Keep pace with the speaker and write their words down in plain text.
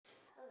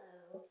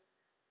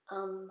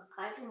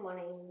I've been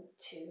wanting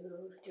to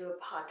do a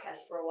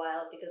podcast for a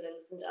while because I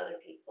listen to other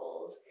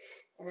people's,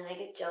 and then I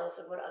get jealous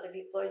of what other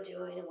people are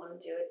doing and want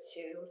to do it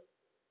too.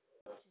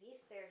 To be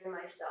fair to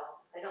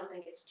myself, I don't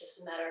think it's just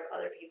a matter of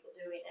other people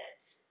doing it,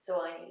 so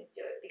I need to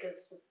do it because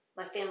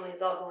my family is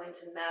all going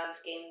to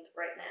Mavs games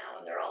right now,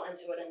 and they're all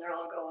into it, and they're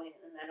all going,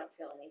 and I don't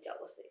feel any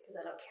jealousy because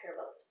I don't care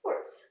about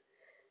sports.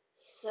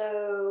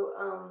 So,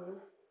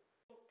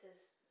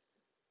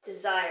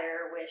 this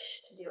wish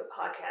to do a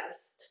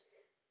podcast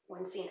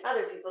when seeing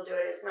other people do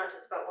it, it's not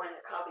just about wanting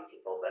to copy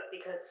people, but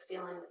because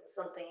feeling it's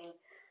something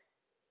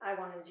I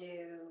want to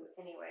do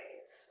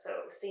anyways.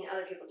 So seeing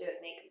other people do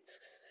it makes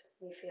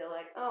me feel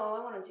like, oh,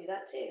 I want to do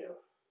that too.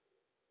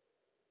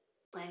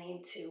 I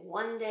need to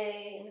one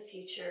day in the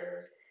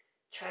future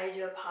try to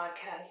do a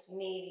podcast.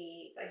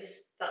 Maybe I just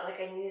felt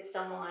like I needed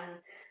someone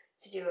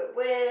to do it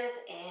with,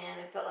 and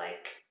I felt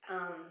like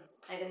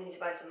I didn't need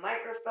to buy some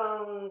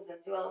microphones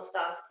and do all the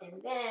stuff. And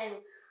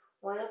then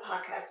one of the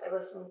podcasts I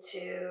listened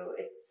to,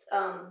 it's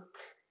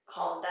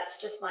called "That's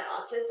Just My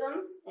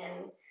Autism,"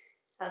 and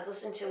I've been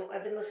listening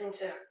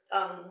to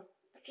a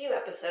few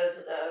episodes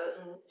of those,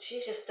 and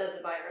she just does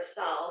it by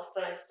herself,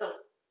 but I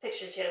still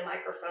pictured she had a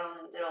microphone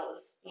and did all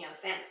this,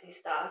 fancy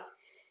stuff.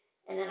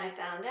 And then I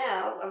found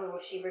out,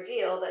 she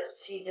revealed that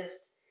she just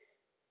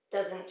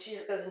goes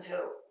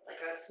into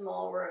like a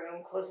small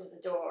room, closes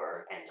the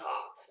door, and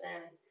talks.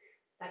 And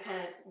that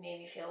kind of made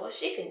me feel, well,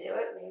 she can do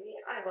it, maybe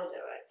I will do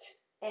it.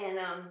 And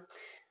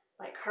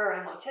like her,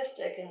 I'm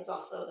autistic, and it's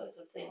also that's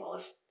the thing. Well,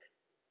 if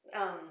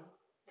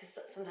because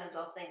sometimes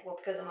I'll think, well,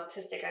 because I'm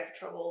autistic, I have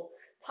trouble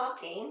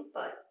talking,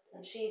 but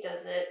when she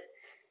does it,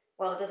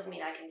 well, it doesn't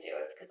mean I can do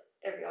it because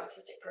every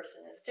autistic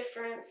person is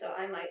different. So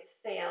I might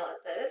fail at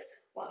this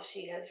while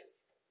she has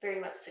very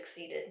much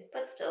succeeded.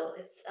 But still,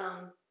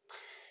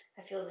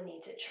 I feel the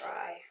need to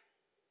try.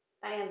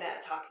 I am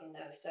bad at talking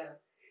though, so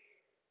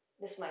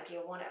this might be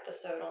a one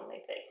episode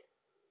only thing.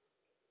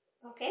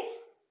 Okay.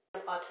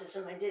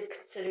 Autism, I did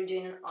consider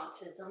doing an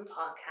autism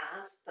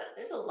podcast, but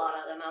there's a lot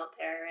of them out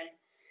there, and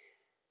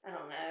I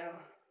don't know.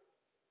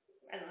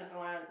 I don't know if I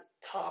want to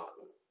talk,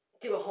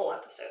 do a whole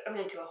episode. I'm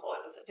going to do a whole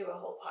episode, do a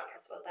whole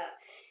podcast about that.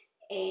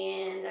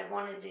 And I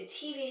want to do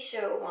TV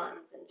show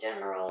ones in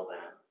general,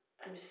 but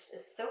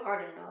it's so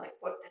hard to know like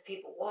what the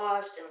people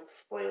watched and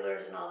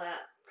spoilers and all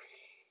that.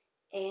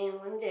 And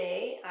one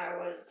day I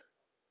was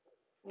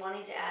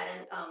wanting to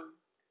add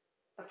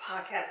a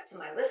podcast to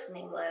my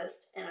listening list,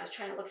 and I was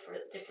trying to look for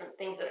different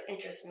things that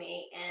interest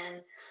me,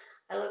 and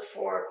I looked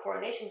for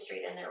Coronation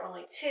Street, and there were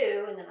only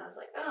two, and then I was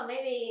like, oh,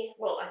 maybe,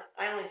 well,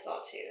 I only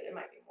saw two, there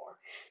might be more,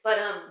 but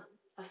I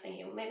was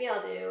thinking, well, maybe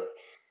I'll do,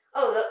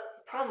 the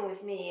problem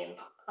with me and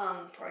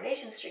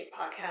Coronation Street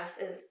podcast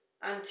is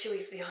I'm 2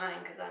 weeks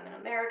behind because I'm in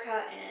America,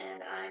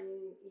 and I'm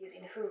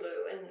using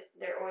Hulu, and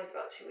they're always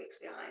about 2 weeks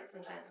behind,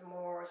 sometimes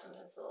more,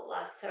 sometimes a little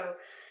less, so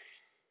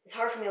it's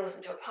hard for me to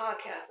listen to a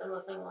podcast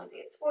unless I'm willing to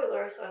get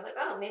spoilers, so I was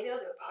like, oh, maybe I'll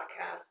do a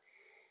podcast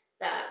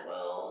that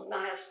will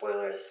not have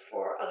spoilers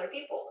for other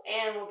people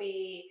and will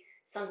be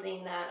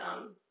something that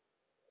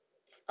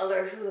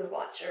other Hulu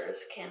watchers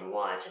can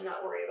watch and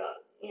not worry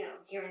about,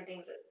 hearing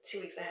things that 2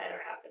 weeks ahead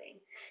are happening.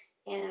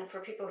 And for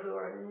people who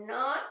are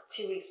not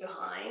 2 weeks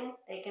behind,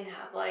 they can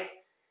have like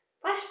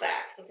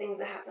flashbacks of things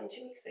that happened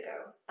 2 weeks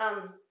ago.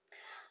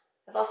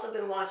 I've also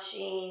been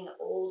watching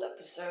old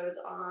episodes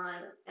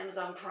on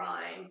Amazon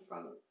Prime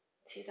from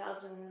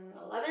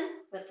 2011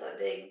 with a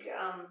big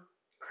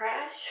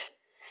crash.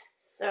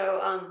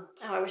 So,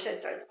 I wish I'd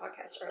started this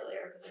podcast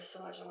earlier because there's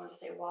so much I wanted to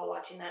say while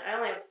watching that. I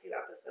only have a few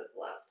episodes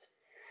left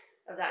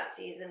of that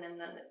season, and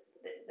then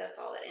that's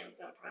all that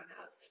Amazon Prime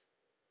has.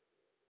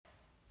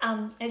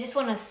 I just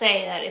want to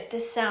say that if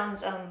this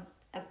sounds a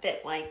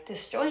bit like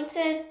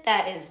disjointed,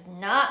 that is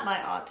not my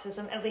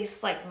autism, at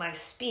least like my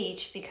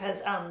speech,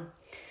 because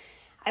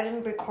I've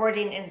been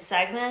recording in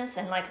segments,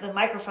 and like the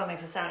microphone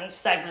makes a sound each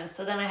segment,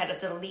 so then I had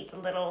to delete the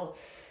little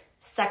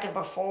second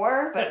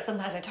before, but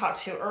sometimes I talk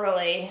too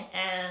early,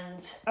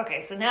 and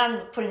okay, so now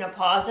I'm putting a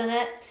pause in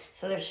it,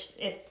 so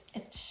it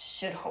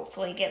should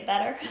hopefully get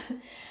better.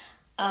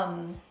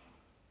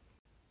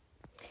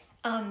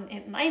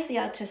 It might be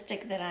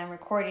autistic that I'm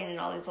recording in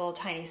all these little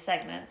tiny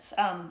segments.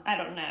 I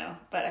don't know,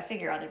 but I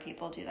figure other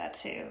people do that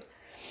too.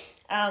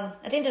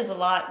 I think there's a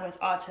lot with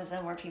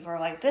autism where people are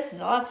like, this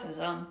is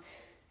autism.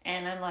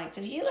 And I'm like,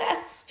 did you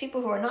ask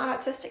people who are not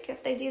autistic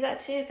if they do that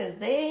too? Because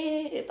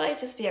it might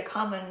just be a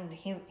common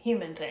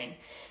human thing.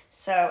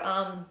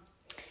 So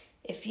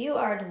if you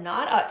are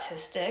not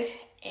autistic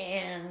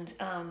and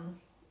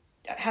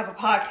have a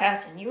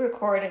podcast and you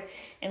record it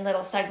in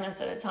little segments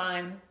at a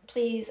time,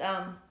 please,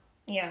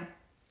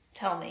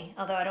 tell me.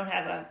 Although I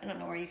don't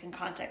know where you can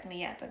contact me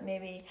yet, but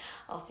maybe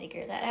I'll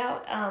figure that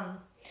out.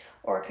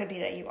 Or it could be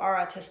that you are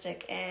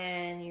autistic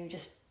and you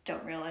just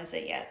don't realize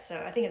it yet.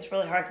 So I think it's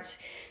really hard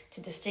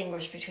to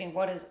distinguish between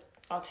what is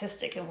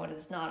autistic and what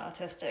is not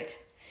autistic.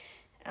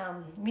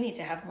 We need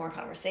to have more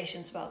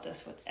conversations about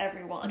this with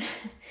everyone.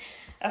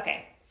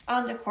 Okay,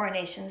 on to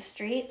Coronation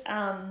Street.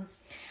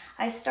 I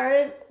I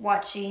started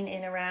watching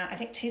in around, I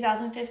think,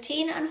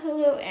 2015 on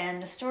Hulu,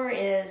 and the story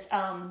is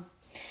my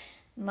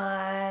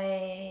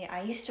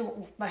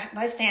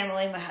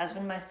family, my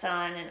husband, my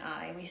son,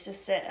 and we used to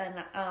sit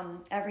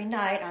every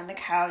night on the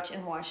couch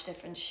and watch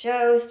different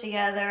shows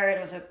together.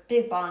 It was a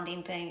big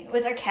bonding thing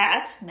with our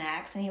cat,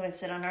 Max, and he would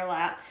sit on our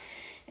lap.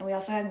 And we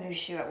also had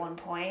Mushu at one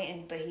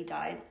point, but he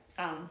died.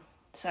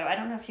 So I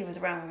don't know if he was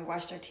around when we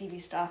watched our TV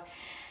stuff.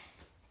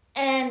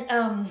 And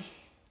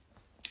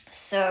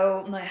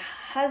so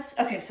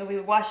so we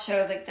would watch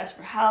shows like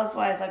Desperate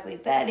Housewives, Ugly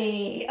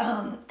Betty,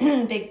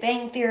 Big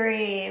Bang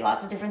Theory,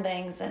 lots of different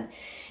things, and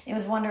it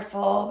was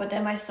wonderful. But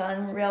then my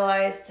son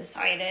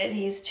decided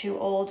he's too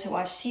old to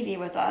watch TV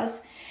with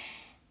us,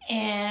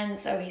 and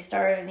so he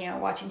started,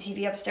 watching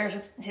TV upstairs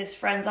with his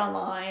friends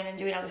online and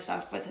doing other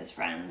stuff with his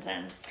friends,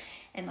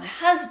 and my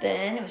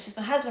husband, it was just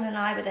my husband and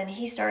I, but then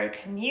he started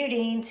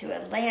commuting to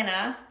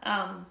Atlanta,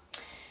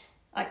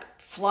 like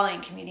flying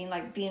commuting,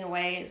 like being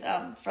away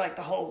for like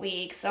the whole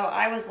week. So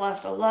I was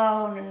left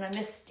alone, and I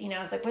missed,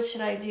 I was like, what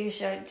should I do?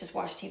 Should I just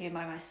watch TV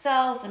by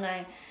myself? And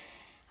I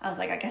was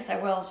like, I guess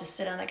I will. I'll just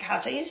sit on the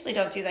couch. I usually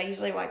don't do that. I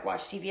usually like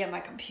watch TV on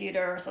my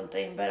computer or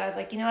something. But I was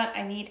like, you know what?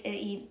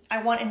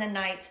 I want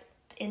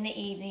in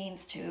the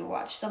evenings to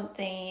watch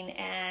something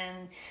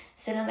and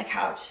sit on the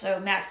couch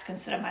so Max can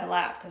sit on my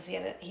lap, because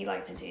he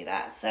liked to do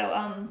that.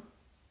 So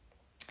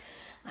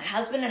my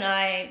husband and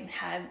I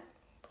had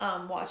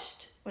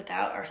watched,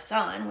 without our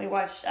son, we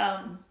watched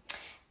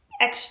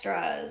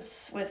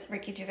Extras with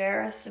Ricky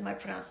Gervais. Am I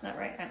pronouncing that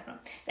right? I don't know.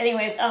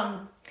 Anyways,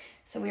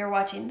 so we were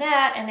watching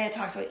that, and they had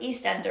talked about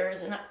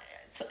EastEnders, and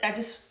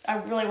I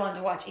really wanted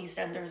to watch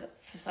EastEnders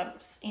for some,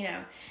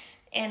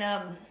 and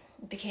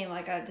it became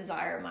like a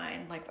desire of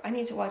mine. Like, I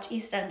need to watch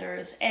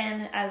EastEnders,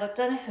 and I looked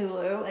on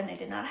Hulu, and they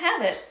did not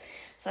have it.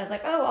 So I was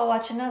like, oh, I'll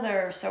watch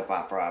another soap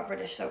opera,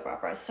 British soap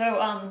opera. So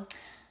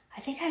I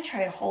think I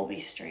tried Holby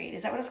Street.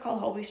 Is that what it's called,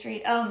 Holby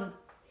Street?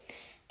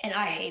 And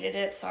I hated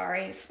it,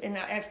 sorry. And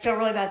I feel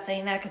really bad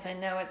saying that, because I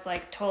know it's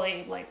like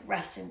totally like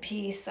rest in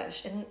peace.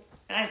 And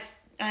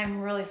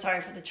I'm really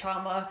sorry for the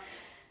trauma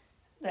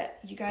that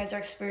you guys are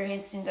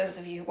experiencing, those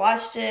of you who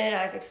watched it.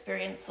 I've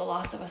experienced the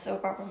loss of a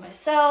soap opera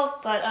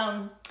myself, but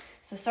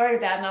so sorry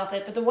to badmouth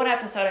it. But the one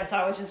episode I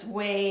saw was just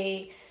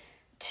way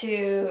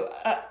too,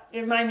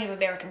 it reminded me of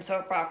American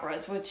soap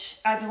operas, which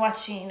I've been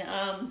watching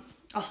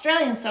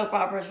Australian soap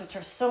operas, which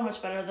are so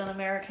much better than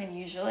American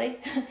usually.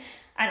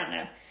 I don't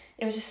know.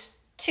 It was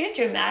just too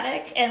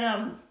dramatic,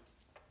 and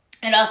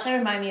it also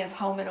reminded me of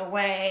Home and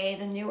Away,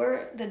 the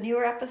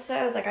newer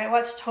episodes. Like, I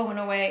watched Home and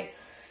Away,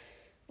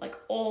 like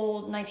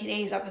old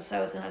 1980s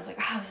episodes, and I was like,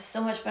 oh, this is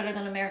so much better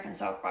than American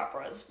soap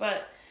operas.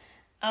 But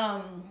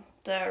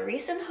the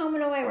recent Home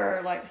and Away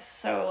were like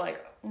so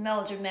like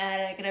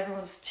melodramatic, and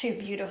everyone's too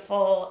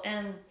beautiful.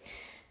 And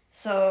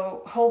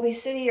so Holby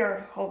City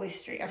or Holby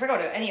Street, I forgot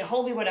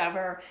Holby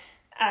whatever,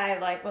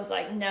 I was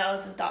like, no,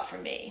 this is not for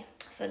me.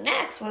 So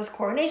next was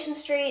Coronation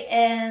Street,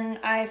 and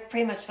I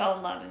pretty much fell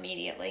in love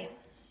immediately.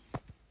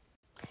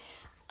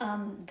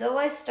 Though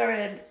I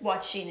started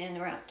watching in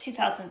around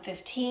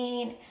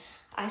 2015,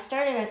 I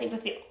started, I think,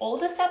 with the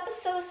oldest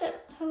episodes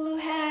that Hulu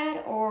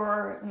had,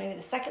 or maybe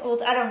the second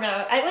old, I don't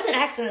know. It was an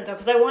accident, though,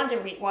 because I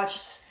wanted to watch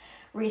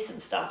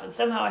recent stuff, and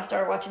somehow I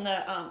started watching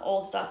the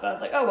old stuff, but I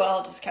was like, oh, well,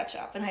 I'll just catch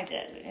up, and I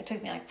did. It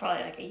took me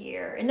probably a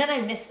year. And then I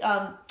missed,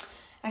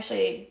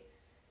 actually,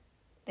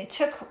 they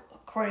took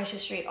Coronation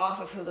Street off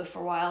of Hulu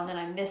for a while, and then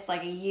I missed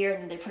a year,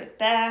 and then they put it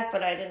back,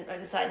 but I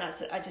decided not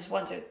to. I just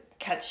wanted to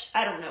catch,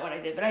 I don't know what I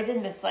did, but I did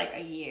miss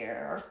a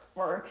year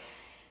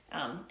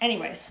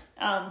anyways.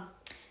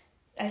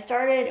 I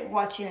started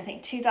watching, I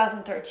think,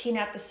 2013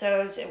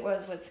 episodes. It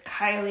was with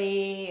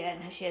Kylie,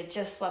 and she had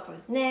just slept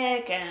with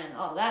Nick, and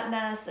all that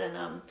mess,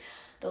 and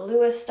the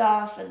Lewis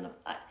stuff, and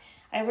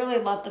I really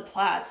love the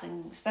plots,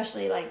 and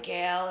especially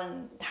Gail,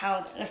 and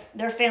how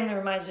their family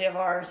reminds me of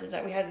ours, is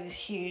that we had these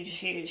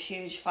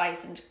huge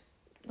fights and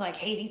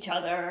hate each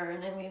other,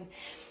 and then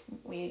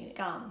we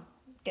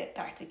get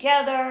back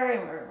together,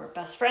 and we're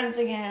best friends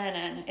again,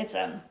 and it's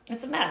a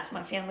mess.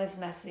 My family's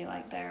messy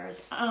like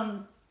theirs,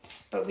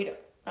 but we don't.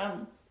 I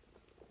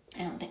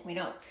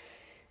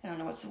don't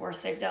know what's the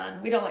worst they've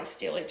done. We don't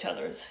steal each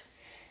other's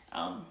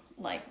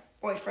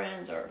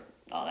boyfriends or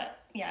all that.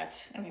 Yeah,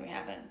 we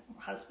haven't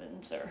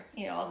husbands or,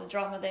 all the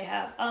drama they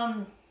have.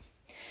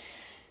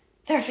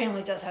 Their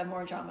family does have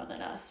more drama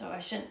than us, so I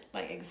shouldn't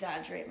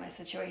exaggerate my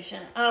situation.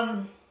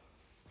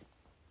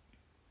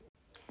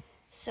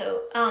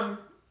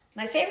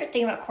 My favorite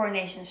thing about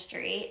Coronation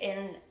Street,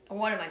 and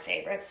one of my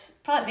favorites,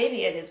 probably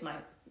maybe it is my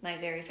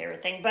very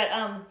favorite thing, but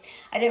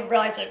I didn't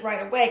realize it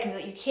right away,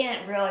 because you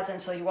can't realize it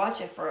until you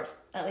watch it for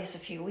at least a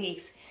few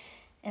weeks.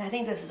 And I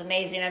think this is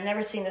amazing. I've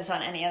never seen this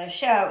on any other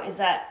show, is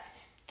that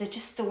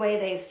just the way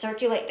they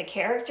circulate the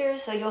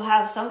characters. So you'll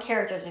have some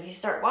characters, if you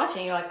start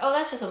watching, you're like, oh,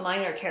 that's just a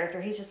minor character.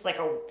 He's just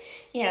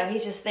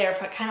he's just there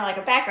for kind of like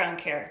a background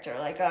character,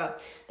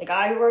 the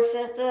guy who works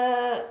at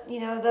the,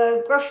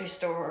 the grocery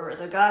store, or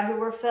the guy who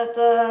works at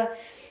the,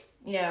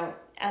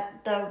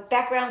 at the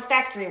background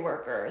factory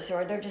workers,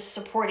 or they're just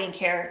supporting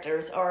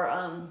characters, or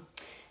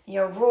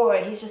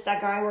Roy, he's just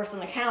that guy who works on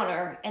the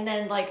counter, and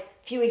then like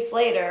a few weeks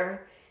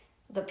later,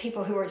 the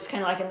people who are just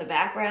kind of like in the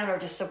background or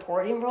just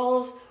supporting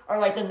roles are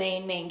like the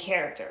main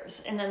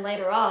characters, and then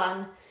later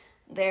on,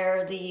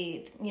 they're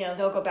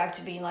they'll go back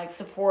to being like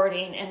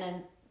supporting,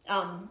 and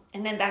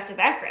then back to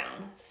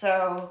background.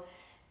 So,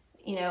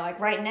 like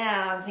right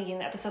now, I'm thinking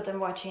the episodes I'm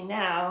watching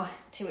now,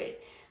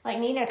 like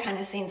Nina kind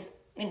of seems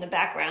in the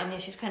background,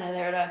 and she's kind of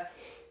there to,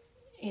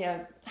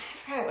 I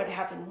forgot what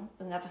happened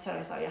in the episode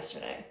I saw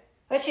yesterday,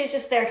 but she was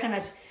just there kind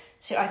of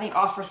to, I think,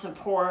 offer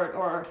support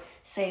or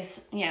say,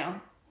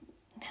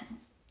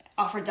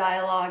 offer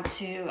dialogue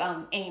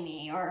to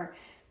Amy, or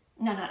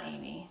no, not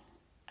Amy,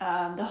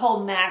 the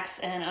whole Max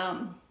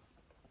and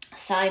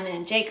Simon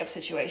and Jacob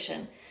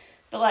situation.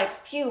 But like a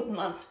few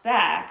months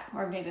back,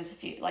 or maybe it was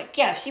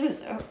she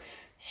was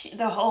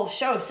the whole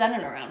show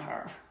centered around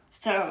her.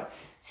 So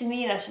to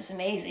me, that's just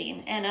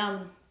amazing. And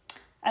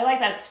I like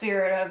that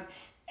spirit of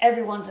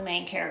everyone's a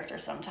main character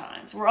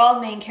sometimes. We're all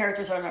main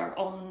characters in our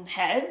own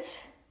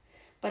heads.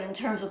 But in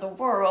terms of the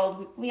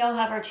world, we all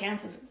have our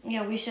chances.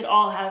 We should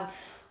all have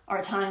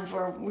our times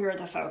where we're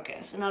the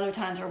focus, and other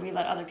times where we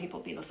let other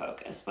people be the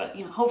focus. But,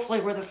 hopefully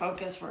we're the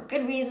focus for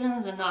good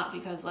reasons, and not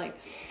because,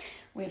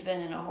 we've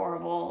been in a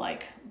horrible,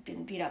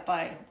 been beat up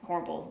by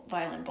horrible,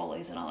 violent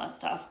bullies and all that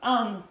stuff.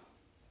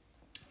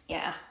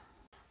 Yeah.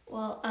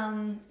 Well,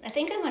 I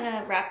think I'm going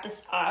to wrap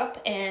this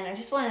up, and I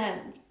just want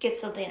to get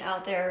something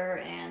out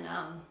there and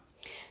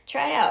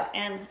try it out.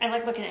 And I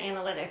like looking at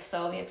analytics,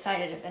 so I'll be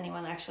excited if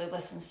anyone actually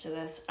listens to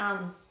this.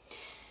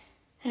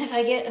 And if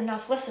I get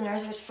enough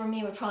listeners, which for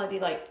me would probably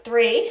be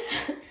 3,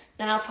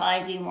 then I'll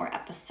probably do more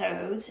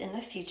episodes in the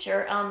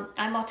future.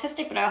 I'm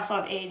autistic, but I also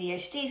have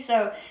ADHD,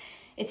 so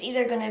it's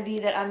either going to be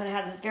that I'm going to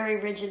have this very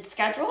rigid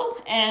schedule,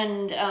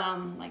 and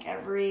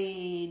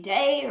every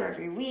day or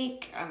every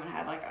week, I'm going to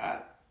have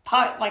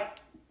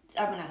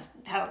I'm going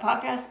to have a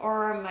podcast,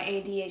 or my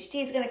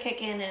ADHD is going to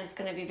kick in, and it's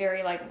going to be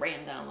very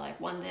random.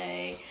 One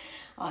day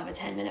I'll have a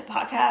 10-minute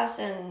podcast,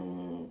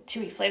 and 2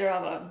 weeks later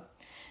I'll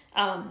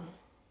have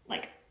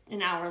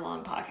an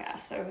hour-long podcast.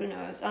 So who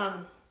knows?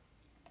 I'm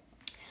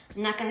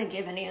not going to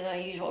give any of the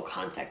usual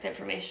contact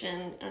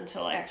information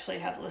until I actually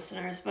have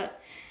listeners,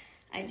 but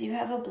I do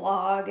have a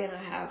blog, and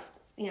I have,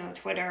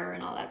 Twitter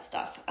and all that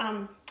stuff.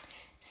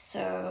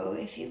 So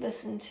if you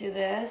listen to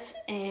this,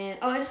 and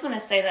I just want to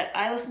say that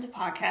I listen to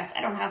podcasts.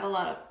 I don't have a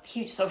lot of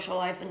huge social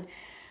life, and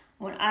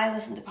when I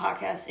listen to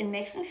podcasts, it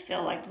makes me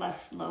feel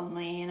less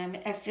lonely, and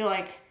I feel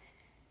I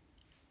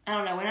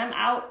don't know, when I'm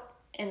out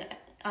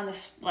on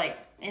this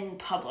in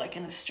public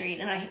in the street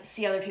and I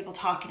see other people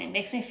talking, it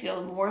makes me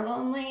feel more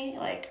lonely.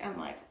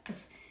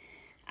 Because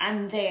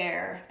I'm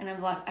there and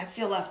I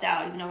feel left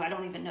out, even though I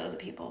don't even know the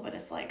people, but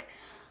it's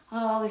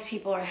all these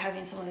people are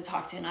having someone to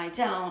talk to and I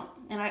don't.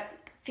 And I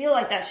feel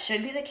that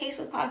should be the case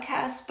with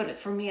podcasts, but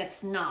for me,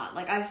 it's not.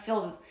 I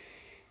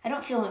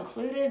don't feel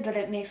included, but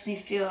it makes me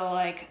feel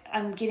like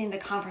I'm getting the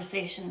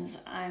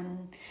conversations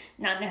I'm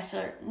not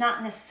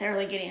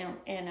necessarily getting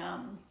in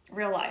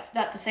real life.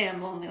 Not to say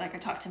I'm lonely, I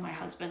talk to my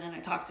husband and I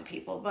talk to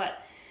people,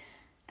 but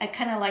I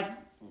kind of like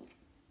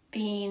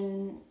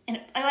being,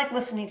 and I like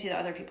listening to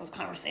other people's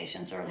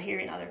conversations or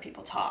hearing other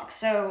people talk.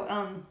 So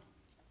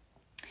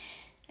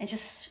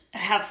I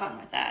have fun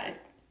with that. It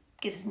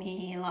gives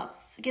me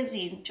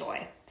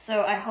joy.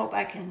 So I hope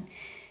I can,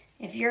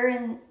 if you're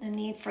in the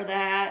need for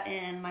that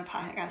and my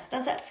podcast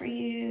does that for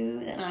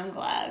you, then I'm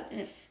glad.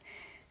 And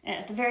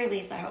at the very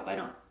least, I hope I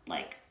don't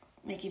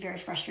make you very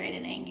frustrated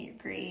and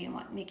angry and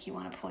make you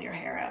want to pull your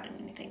hair out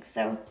and anything.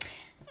 So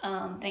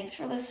thanks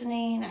for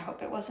listening. I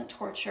hope it wasn't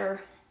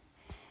torture.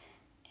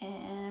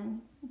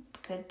 And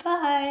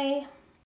goodbye.